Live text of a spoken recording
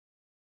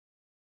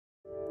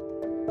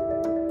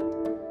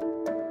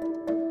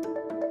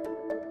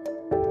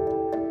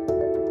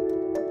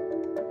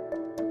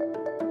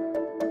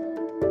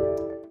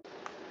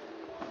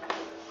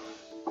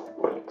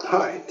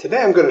Today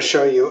I'm going to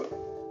show you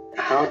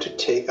how to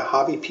take a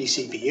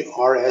HobbyPCB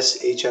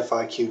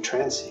RS-HFIQ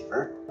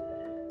transceiver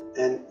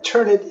and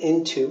turn it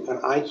into an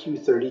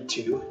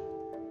IQ32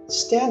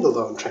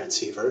 standalone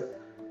transceiver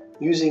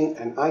using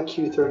an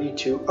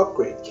IQ32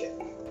 Upgrade Kit.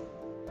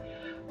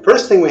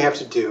 First thing we have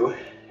to do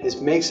is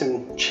make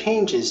some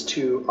changes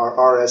to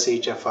our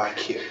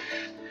RS-HFIQ.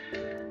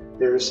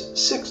 There's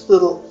 6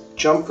 little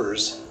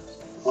jumpers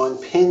on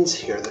pins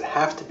here that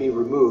have to be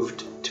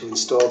removed to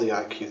install the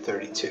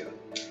IQ32.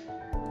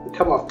 They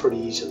come off pretty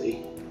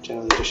easily.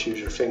 Generally just use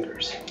your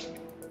fingers.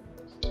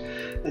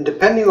 And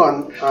depending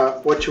on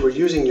what you were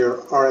using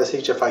your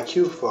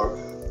RS-HFIQ for,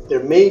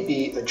 there may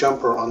be a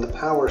jumper on the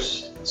power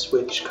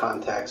switch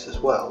contacts as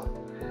well.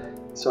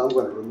 So I'm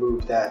going to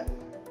remove that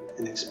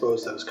and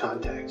expose those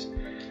contacts.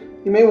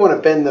 You may want to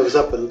bend those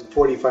up at a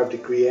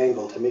 45-degree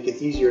angle to make it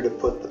easier to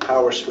put the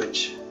power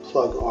switch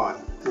plug on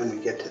when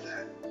we get to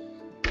that.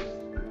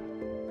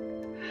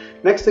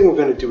 Next thing we're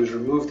going to do is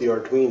remove the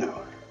Arduino.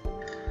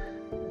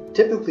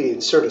 Typically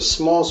insert a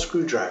small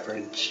screwdriver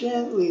and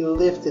gently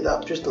lift it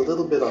up just a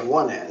little bit on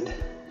one end,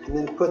 and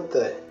then put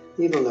the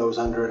needle nose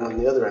under it on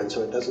the other end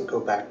so it doesn't go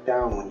back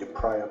down when you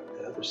pry up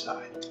the other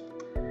side.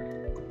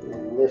 And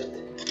then lift.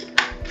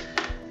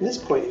 At this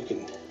point you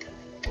can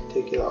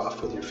take it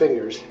off with your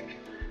fingers.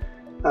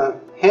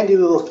 Handy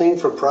little thing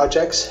for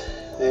projects.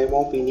 It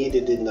won't be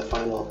needed in the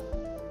final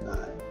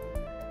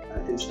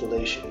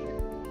installation.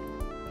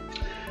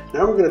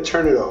 Now we're going to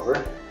turn it over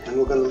and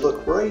we're going to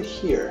look right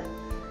here.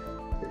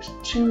 There's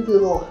 2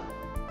 little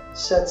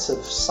sets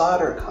of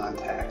solder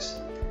contacts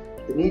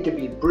that need to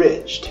be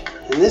bridged,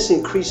 and this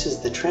increases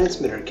the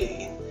transmitter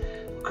gain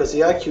because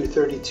the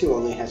IQ32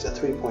 only has a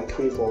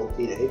 3.3 volt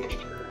D to A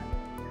converter.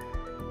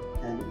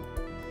 And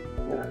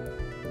I'm going to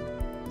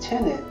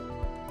tin it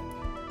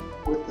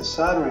with the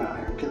soldering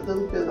iron, get a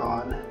little bit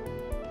on,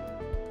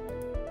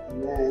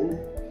 and then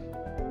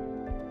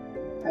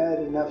add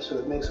enough so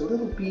it makes a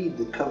little bead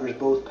that covers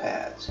both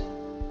pads.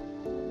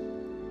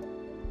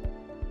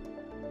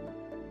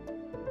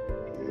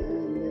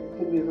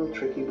 Be a little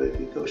tricky, but if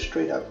you go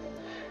straight up,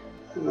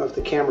 I don't know if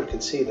the camera can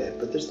see that,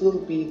 but there's a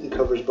little bead that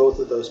covers both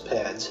of those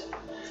pads.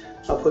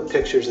 I'll put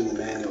pictures in the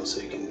manual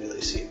so you can really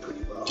see it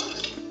pretty well.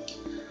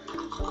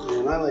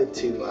 And I like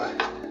to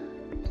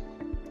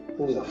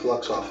move the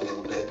flux off a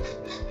little bit,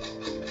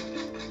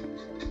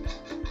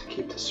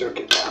 keep the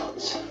circuit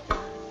balanced, and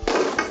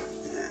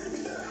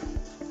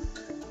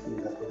clean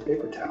it up with a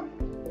paper towel.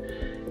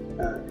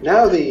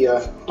 Now the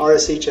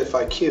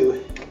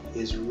RS-HFIQ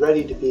is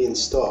ready to be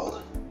installed.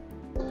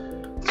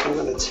 I'm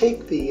going to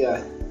take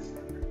the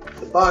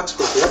box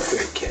with the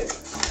upgrade kit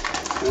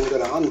and I'm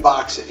going to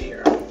unbox it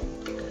here.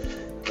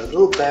 A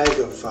little bag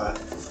of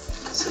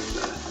some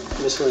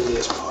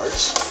miscellaneous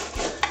parts.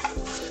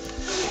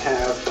 We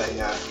have a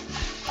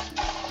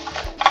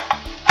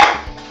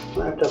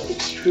wrapped up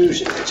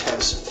extrusion which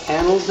has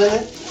panels in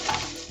it.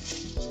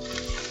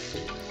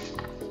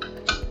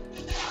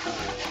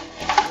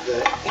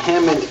 The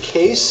Hammond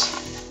case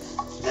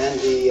and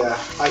the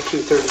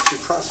IQ32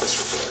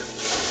 processor board.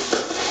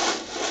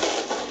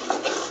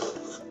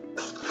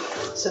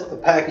 Set the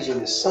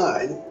packaging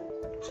aside,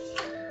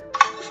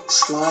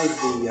 slide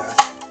the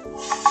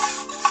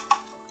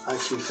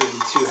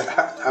IQ32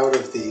 out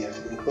of the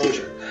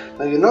enclosure.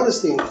 Now you'll notice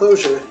the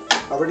enclosure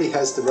already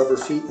has the rubber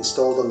feet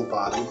installed on the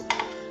bottom.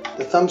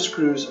 The thumb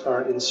screws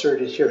are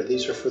inserted here.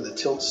 These are for the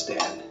tilt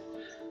stand.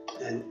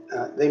 And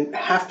they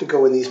have to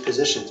go in these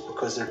positions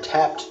because they're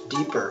tapped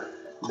deeper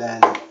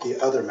than the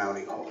other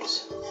mounting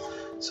holes.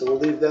 So we'll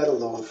leave that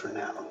alone for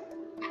now.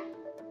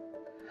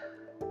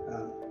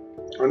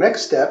 Our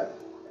next step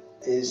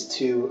is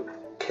to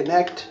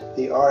connect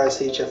the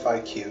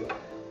RS-HFIQ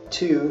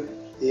to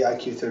the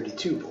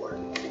IQ32 board.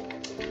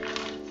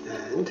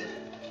 And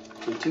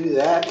we do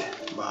that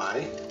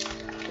by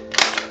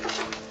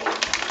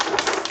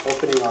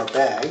opening our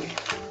bag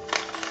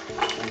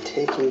and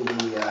taking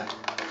the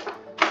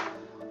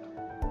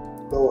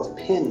row of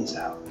pins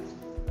out.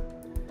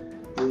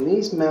 And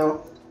these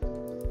mount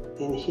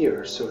in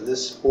here, so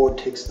this board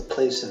takes the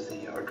place of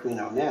the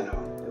Arduino Nano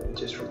that we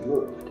just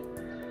removed.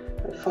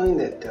 I find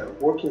that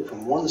working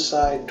from one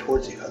side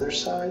towards the other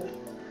side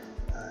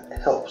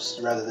helps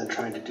rather than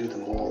trying to do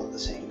them all at the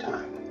same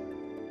time.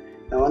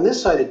 Now on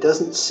this side it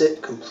doesn't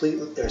sit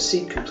completely, or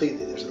seat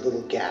completely. There's a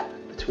little gap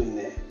between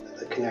the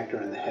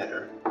connector and the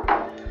header.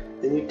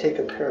 Then you take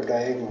a pair of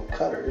diagonal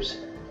cutters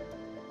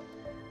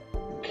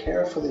and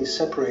carefully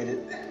separate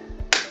it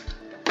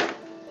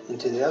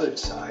into the other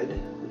side,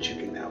 which you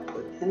can now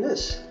put in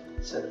this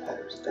set of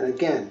headers. And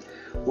again,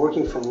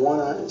 working from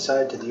one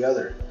side to the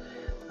other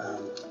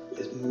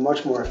is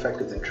much more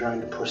effective than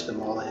trying to push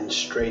them all in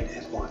straight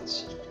at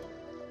once.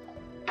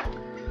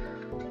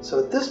 So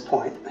at this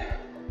point,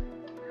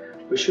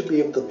 we should be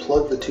able to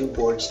plug the 2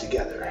 boards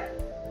together.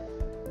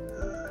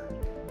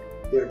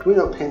 The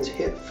Arduino pins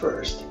hit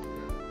first,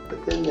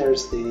 but then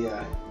there's the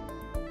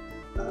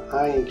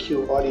I and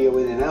Q audio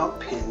in and out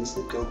pins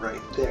that go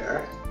right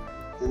there.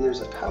 Then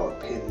there's a power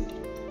pin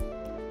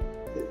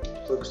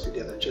that plugs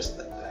together just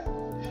like that.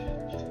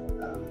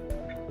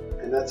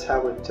 and that's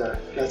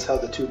how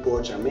the two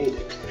boards are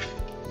mated.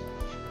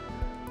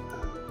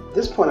 At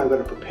this point, I'm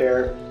going to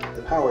prepare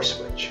the power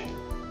switch.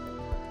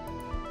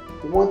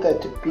 We want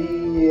that to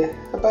be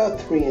about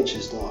 3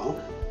 inches long.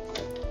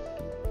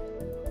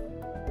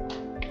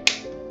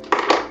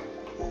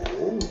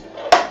 And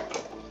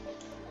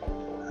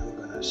I'm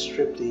going to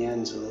strip the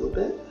ends a little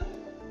bit.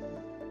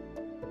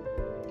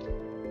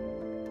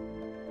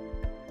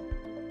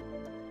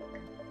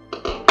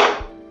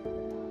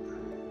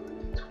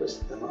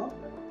 Twist them up.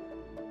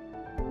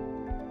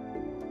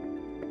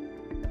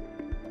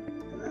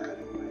 And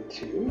I'm going to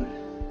tin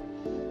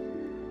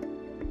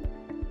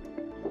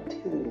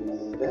them a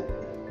little bit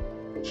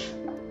so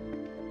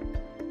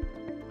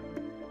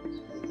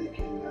that they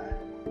can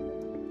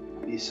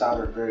be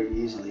soldered very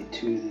easily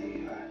to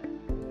the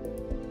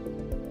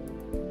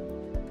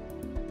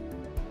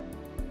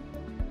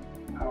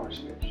power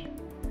switch.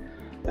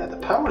 Now the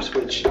power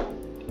switch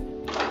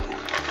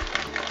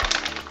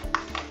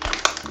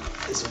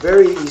is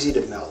very easy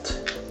to melt,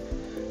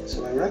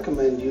 so I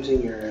recommend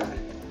using your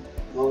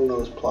long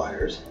nose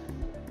pliers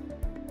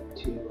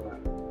to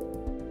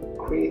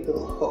create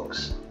little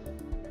hooks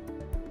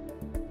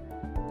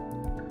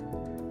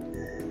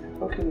and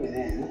hooking it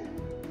in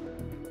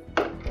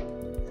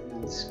and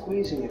then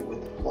squeezing it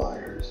with the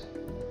pliers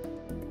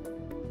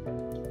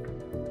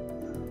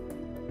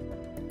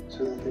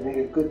so that they make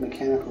a good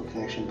mechanical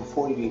connection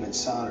before you even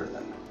solder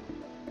them.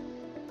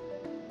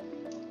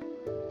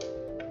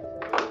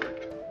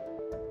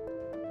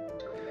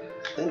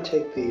 Then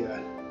take the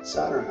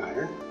soldering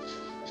iron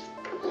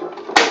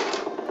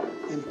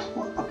and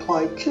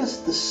apply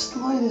just the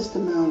slightest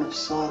amount of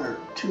solder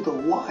to the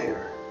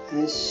wire,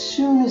 and as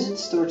soon as it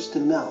starts to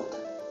melt,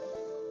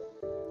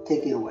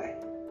 take it away.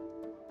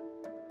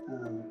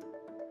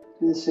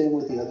 Do the same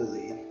with the other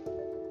lead.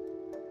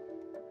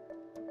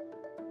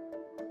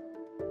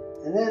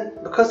 And then,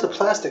 because the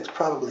plastic's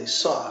probably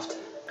soft,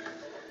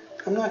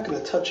 I'm not going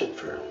to touch it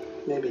for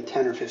maybe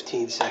 10 or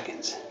 15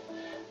 seconds.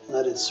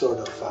 Let it sort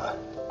of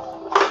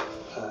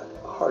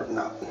harden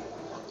up. I'm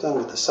done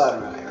with the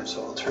soldering iron,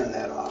 so I'll turn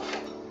that off.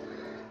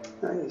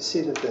 Now you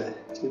see that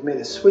we've made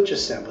a switch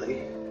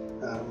assembly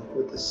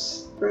with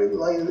this very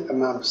light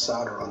amount of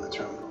solder on the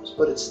terminals,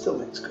 but it still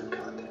makes good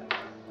contact.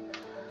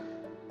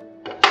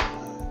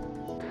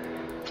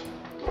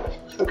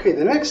 Okay,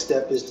 the next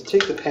step is to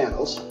take the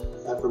panels.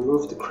 I've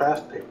removed the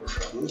craft paper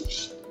from them,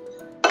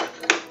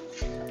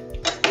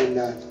 and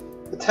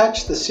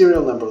attach the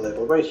serial number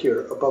label right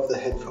here above the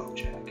headphone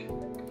jack.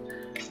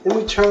 Then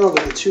we turn over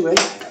the two end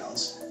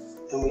panels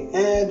and we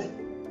add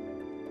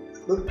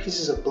little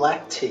pieces of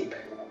black tape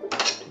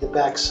to the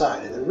back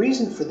side. And the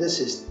reason for this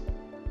is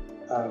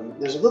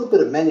there's a little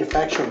bit of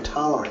manufacturing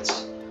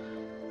tolerance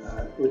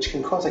which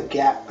can cause a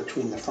gap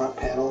between the front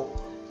panel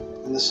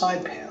and the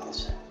side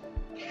panels.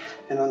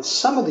 And on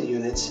some of the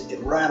units it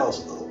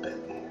rattles a little bit.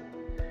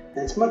 And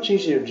it's much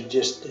easier to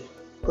just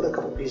put a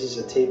couple pieces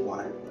of tape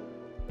on it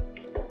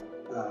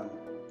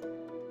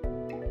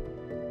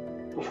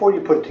before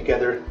you put it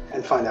together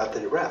and find out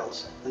that it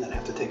rattles, and then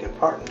have to take it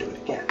apart and do it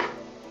again.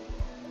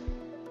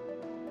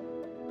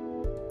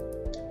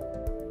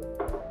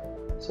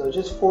 So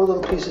just 4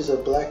 little pieces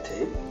of black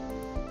tape.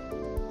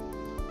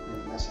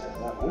 Mess out of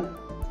that one.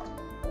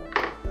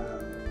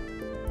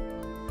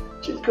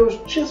 It goes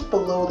just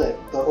below the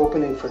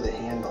opening for the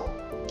handle.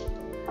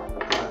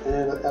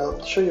 And I'll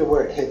show you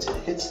where it hits. It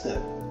hits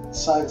the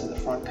sides of the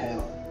front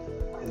panel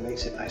and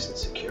makes it nice and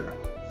secure.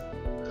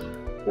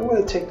 Then we're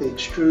going to take the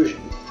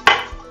extrusion.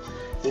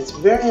 And it's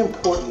very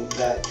important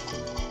that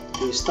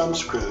these thumb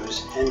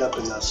screws end up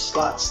in the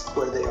slots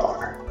where they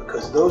are,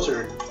 because those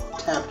are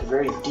tapped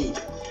very deep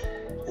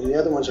and the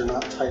other ones are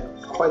not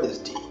tapped quite as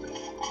deep.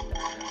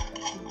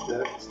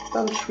 The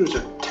thumb screws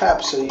are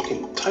tapped so you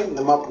can tighten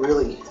them up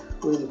really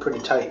pretty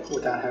tight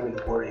without having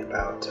to worry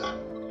about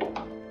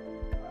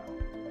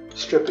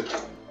stripping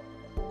them.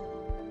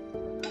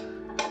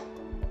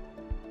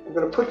 We're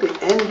going to put the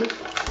end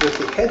with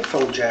the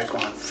headphone jack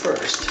on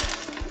first.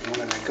 And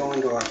we're going to go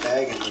into our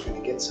bag and we're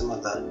going to get some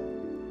of the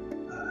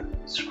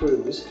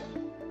screws.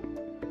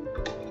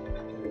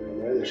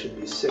 There should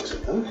be 6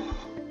 of them.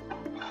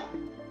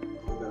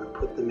 We're going to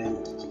put them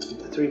in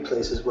the 3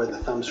 places where the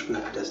thumb screw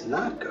does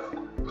not go.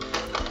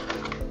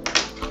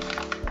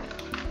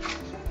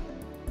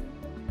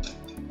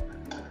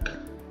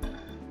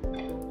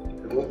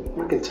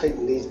 We can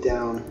tighten these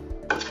down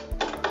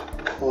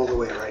all the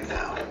way right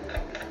now.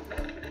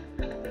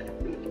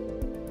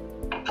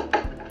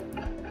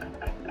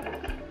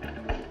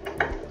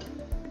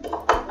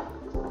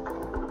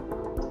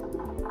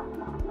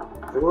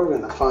 We're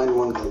going to find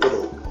one of the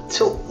little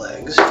tilt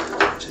legs,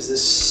 which is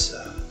this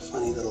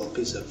funny little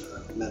piece of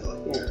metal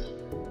here.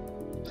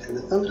 And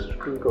the thumb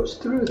screw goes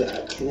through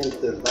that and into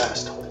the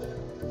last hole.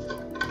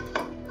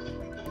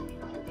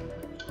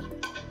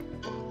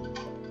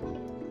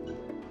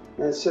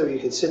 And so you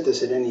can sit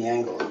this at any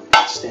angle and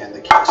stand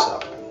the case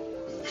up and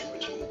do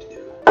what you need to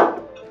do. Let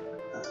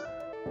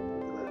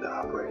it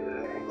operate at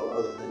an angle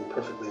other than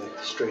perfectly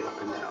straight up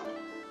and down.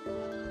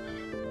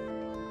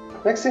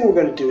 Next thing we're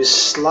going to do is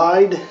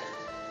slide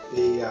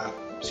the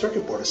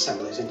circuit board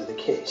assemblies into the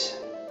case.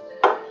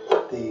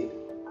 The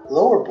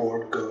lower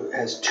board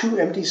has 2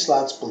 empty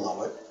slots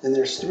below it, and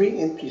there's 3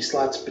 empty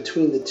slots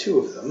between the 2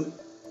 of them,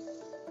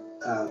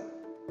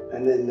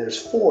 and then there's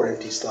 4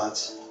 empty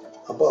slots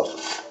above them.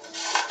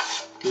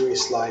 You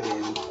slide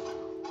in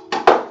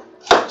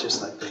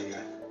just like they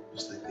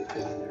fit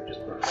in there,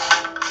 just perfect.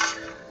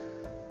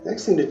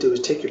 Next thing to do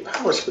is take your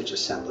power switch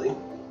assembly,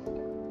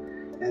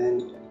 and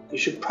then you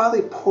should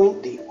probably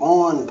point the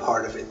on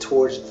part of it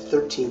towards the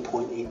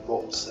 13.8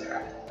 volts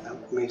there.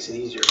 That makes it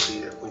easier for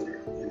you when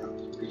you're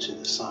reaching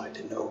the side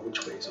to know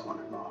which way is on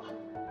and off.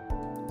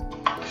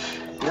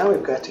 Now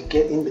we've got to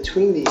get in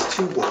between these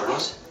 2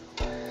 boards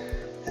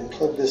and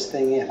plug this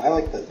thing in. I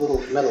like the little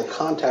metal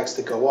contacts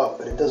that go up,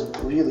 but it doesn't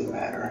really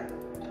matter.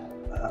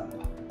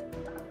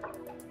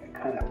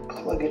 Kind of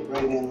plug it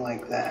right in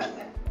like that,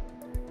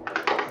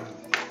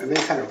 and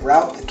then kind of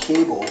route the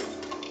cable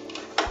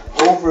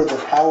over the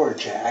power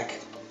jack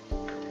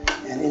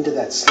and into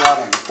that slot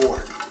on the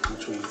board,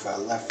 which we've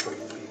left for you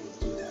to be able to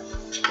do that.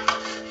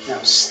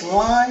 Now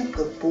slide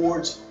the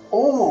boards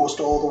almost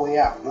all the way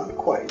out, not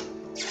quite.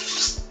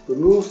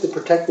 Remove the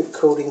protective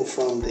coating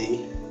from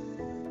the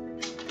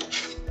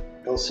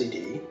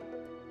LCD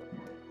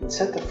and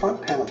set the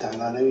front panel down.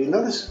 Now you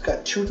notice it's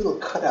got 2 little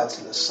cutouts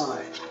on the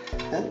side.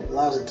 That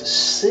allows it to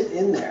sit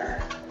in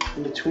there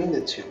in between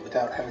the 2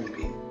 without having to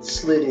be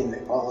slid in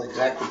all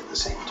exactly at the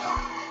same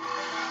time.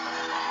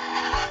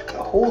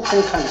 The whole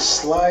thing kind of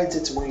slides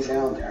its way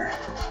down there.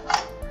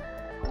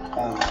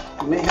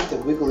 You may have to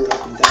wiggle it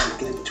up and down to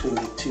get it between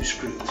the 2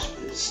 screws,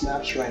 but it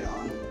snaps right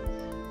on.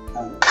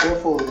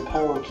 Careful of the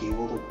power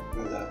cable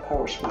or the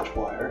power switch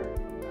wire.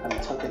 Kind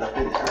of tuck it up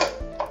in there.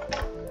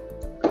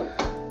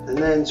 And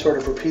then sort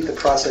of repeat the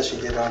process you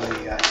did on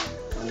the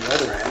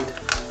other end.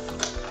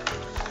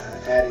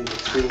 Adding the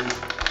 3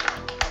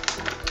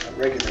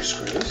 regular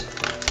screws.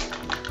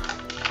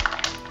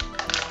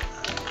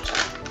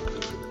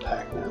 The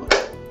pack now.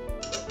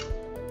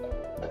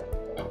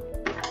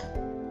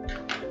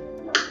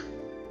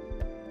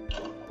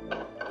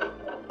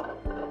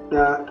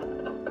 Now,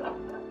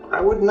 I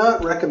would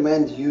not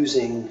recommend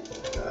using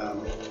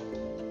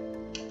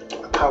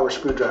a power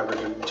screwdriver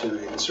to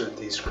insert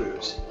these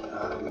screws.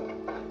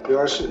 You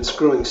are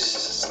screwing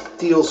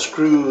steel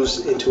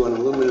screws into an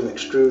aluminum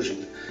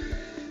extrusion.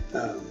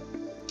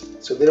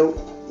 So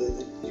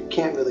you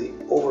can't really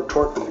over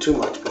torque them too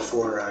much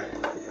before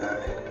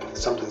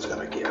something's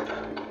going to give.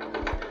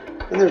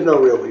 And there's no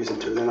real reason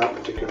to, they're not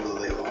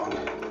particularly long.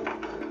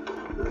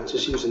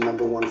 Just use a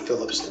 #1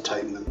 Phillips to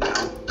tighten them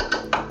down.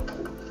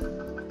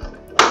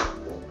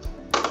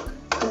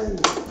 And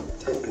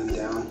tighten them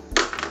down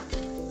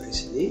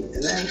nice and neat.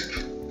 And then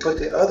put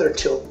the other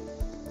tilt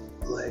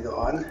leg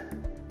on.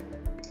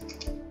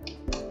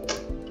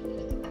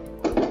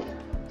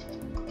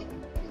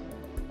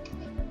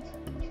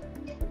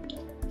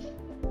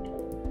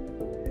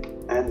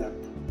 And the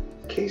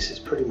case is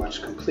pretty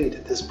much complete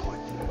at this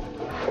point.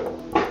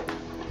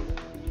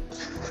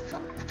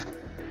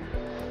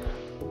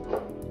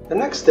 The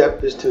next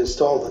step is to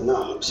install the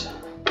knobs.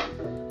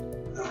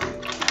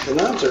 The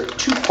knobs are a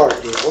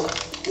 2-part deal.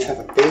 They have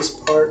a base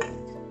part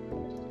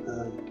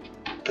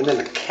and then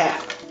a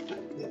cap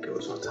that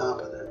goes on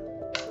top of it.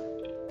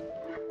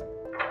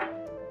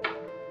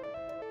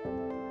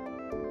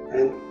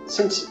 And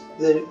since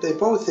they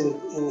both, in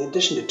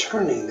addition to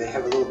turning, they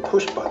have a little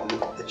push button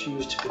that's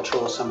used to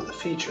control some of the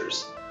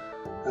features.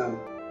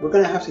 We're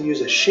going to have to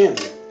use a shim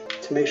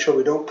to make sure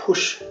we don't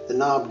push the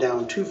knob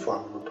down too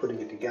far when we're putting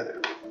it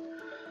together.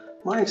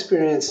 My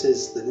experience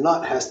is the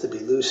nut has to be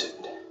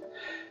loosened.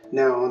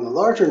 Now on the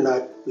larger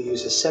nut, we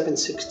use a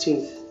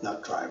 7/16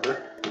 nut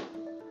driver,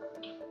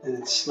 and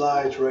it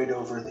slides right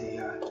over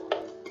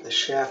the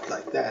shaft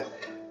like that.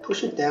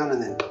 Push it down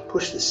and then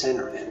push the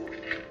center in.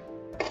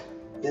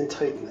 Then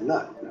tighten the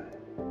nut.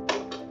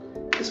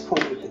 At this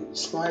point you can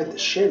slide the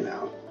shim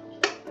out,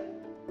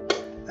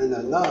 and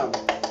the knob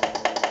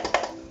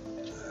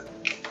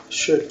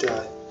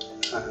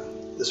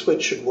the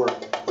switch should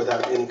work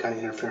without any kind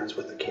of interference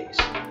with the case.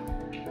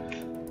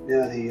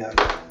 Now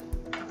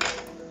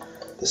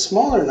the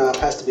smaller knob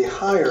has to be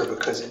higher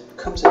because it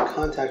comes in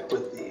contact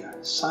with the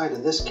side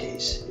of this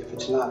case if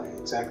it's not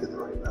exactly the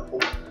right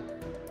level.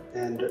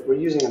 And we're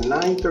using a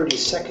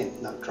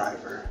 9/32 nut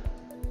driver.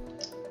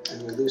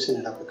 And we loosen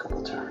it up a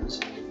couple turns,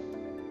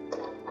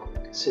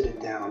 sit it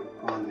down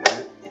on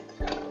there, and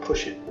kind of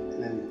push it,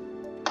 and then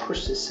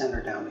push the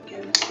center down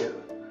again too,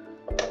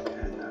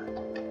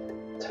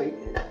 and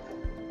tighten it.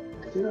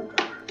 Do not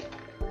cover.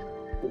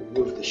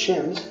 Remove the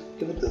shims,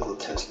 give it a little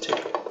test too.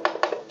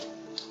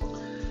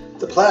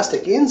 The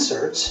plastic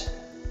inserts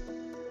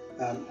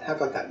have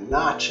like a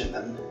notch in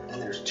them,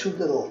 and there's 2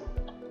 little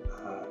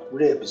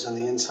ribs on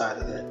the inside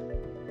of the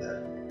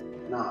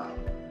knob.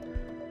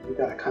 You've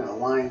got to kind of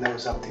line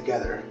those up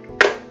together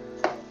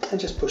and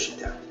just push it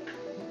down.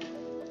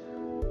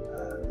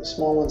 The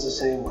small one's the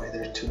same way.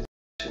 There's 2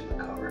 in the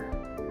cover,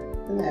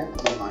 and they have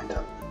to be lined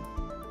up.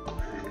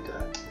 And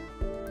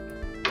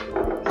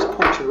just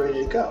punch you're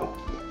ready to go.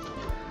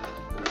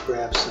 I'm gonna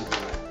grab some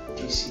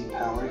DC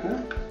power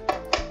here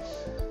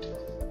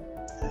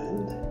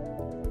and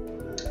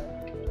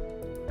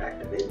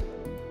activate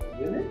the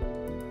unit.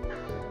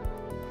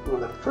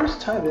 Well, the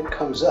first time it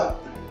comes up,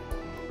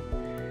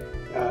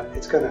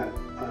 it's going to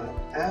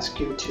ask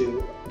you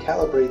to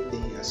calibrate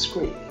the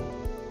screen.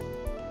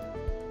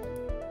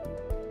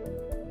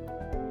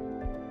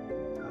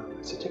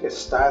 So take a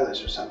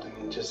stylus or something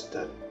and just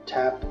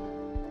tap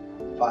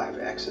 5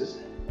 X's.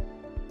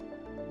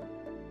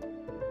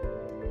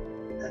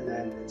 And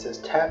then it says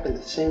tap in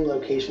the same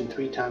location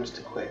 3 times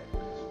to quit.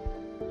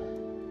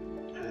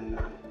 And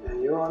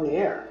you're on the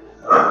air.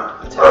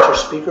 Attach your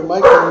speaker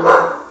mic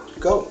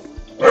and go.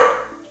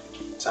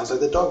 Sounds like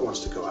the dog wants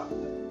to go out.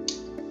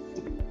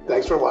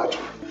 Thanks for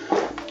watching.